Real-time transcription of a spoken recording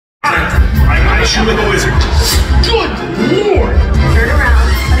I shoot like a wizard. Good Lord! Turn around.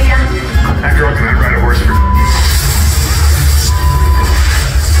 Oh yeah. That girl cannot ride a horse for...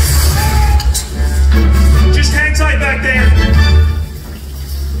 Just hang tight back there.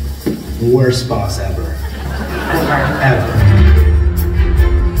 Worst boss ever. Ever.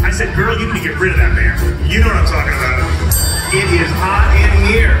 I said, girl, you need to get rid of that man. You know what I'm talking about. It is hot in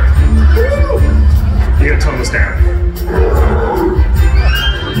here. Woo! You gotta tone this down. Ow!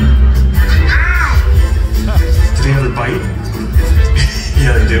 Do they have a bite?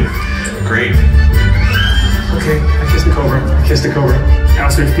 Yeah, they do. Great. Okay, I kissed the cobra. I kissed the cobra. I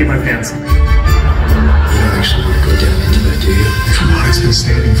also have to keep my pants. You don't actually want to go down into that, do you? Come on, it's been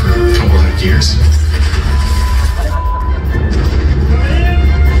standing for a couple of years.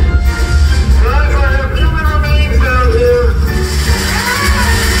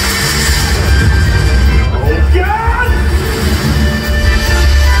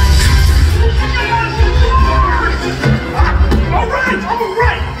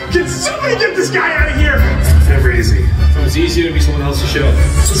 Get this guy out of here! Never easy. If it was easier, it'd be someone else's show.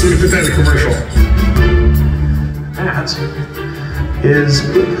 So we put that in a commercial. That is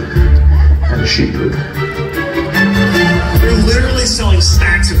poop. And sheep poop. They're literally selling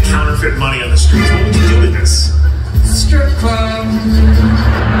stacks of counterfeit money on the streets. What would you do with this? Strip club.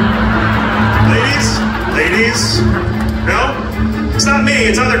 Ladies? Ladies? No? It's not me,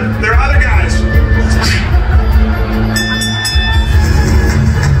 it's there are other guys.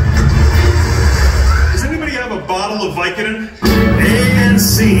 Bottle of Vicodin and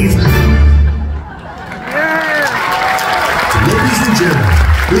scene. Ladies and gentlemen,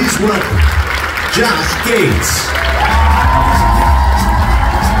 please welcome Josh Gates.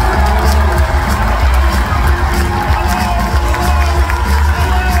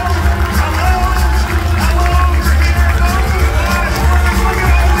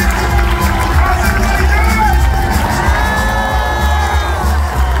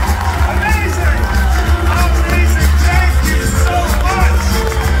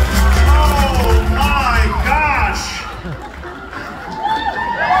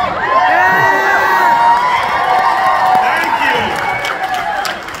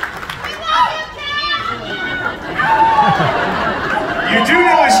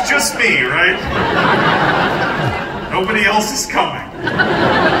 Just me, right? Nobody else is coming.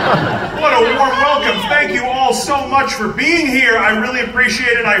 What a warm welcome. Thank you all so much for being here. I really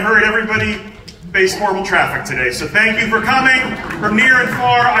appreciate it. I heard everybody face horrible traffic today, so thank you for coming from near and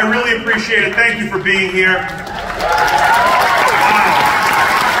far. I really appreciate it. Thank you for being here. Wow.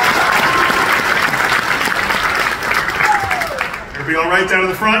 Everybody all right down in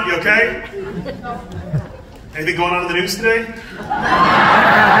the front? You okay? Anything going on in the news today? It's gonna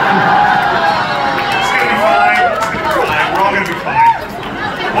be fine. It's gonna be fine. We're all gonna be fine.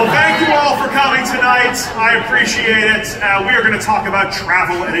 Well, thank you all for coming tonight. I appreciate it. We are gonna talk about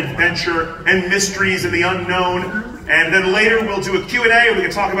travel and adventure and mysteries and the unknown. And then later we'll do a Q&A and we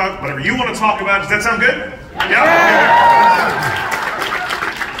can talk about whatever you want to talk about. Does that sound good? Yeah?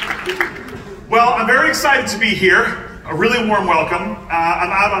 Well, I'm very excited to be here. A really warm welcome. I'm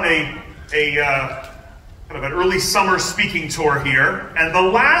out on a kind of an early summer speaking tour here, and the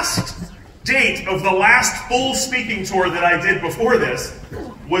last date of the last full speaking tour that I did before this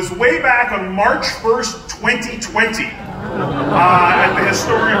was way back on March 1st, 2020 at the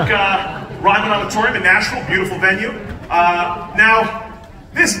historic Ryman Auditorium in Nashville, beautiful venue. Now,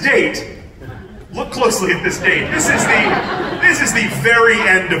 this date, look closely at this date. This is the very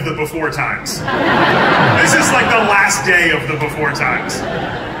end of the before times. This is like the last day of the before times.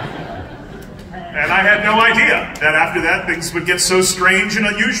 And I had no idea that after that things would get so strange and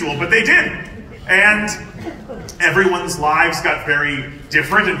unusual, but they did. And everyone's lives got very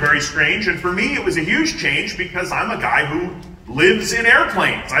different and very strange. And for me, it was a huge change because I'm a guy who lives in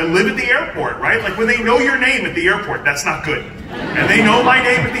airplanes. I live at the airport, right? Like when they know your name at the airport, that's not good. And they know my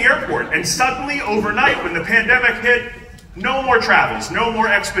name at the airport. And suddenly, overnight, when the pandemic hit, no more travels, no more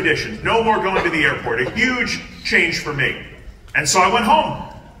expeditions, no more going to the airport. A huge change for me. And so I went home.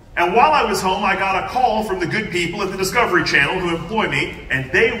 And while I was home, I got a call from the good people at the Discovery Channel who employ me, and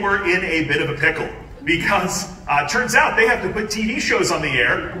they were in a bit of a pickle. Because turns out they have to put TV shows on the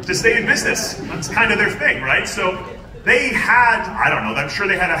air to stay in business. That's kind of their thing, right? So they had, I don't know, I'm sure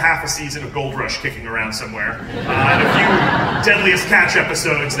they had a half a season of Gold Rush kicking around somewhere. And a few Deadliest Catch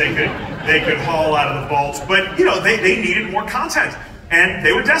episodes they could haul out of the vault. But, you know, they needed more content. And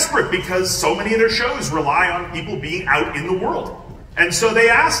they were desperate because so many of their shows rely on people being out in the world. And so they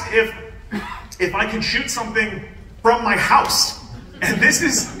asked if I could shoot something from my house. And this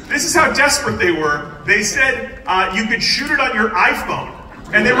is how desperate they were. They said you could shoot it on your iPhone.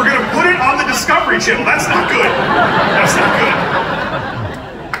 And they were going to put it on the Discovery Channel. That's not good. That's not good.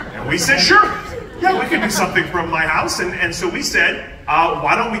 And we said, sure. Yeah, we could do something from my house. And so we said,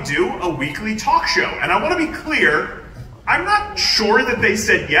 why don't we do a weekly talk show? And I want to be clear, I'm not sure that they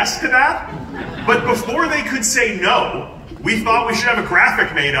said yes to that. But before they could say no, we thought we should have a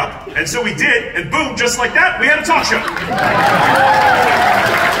graphic made up. And so we did. And boom, just like that, we had a talk show.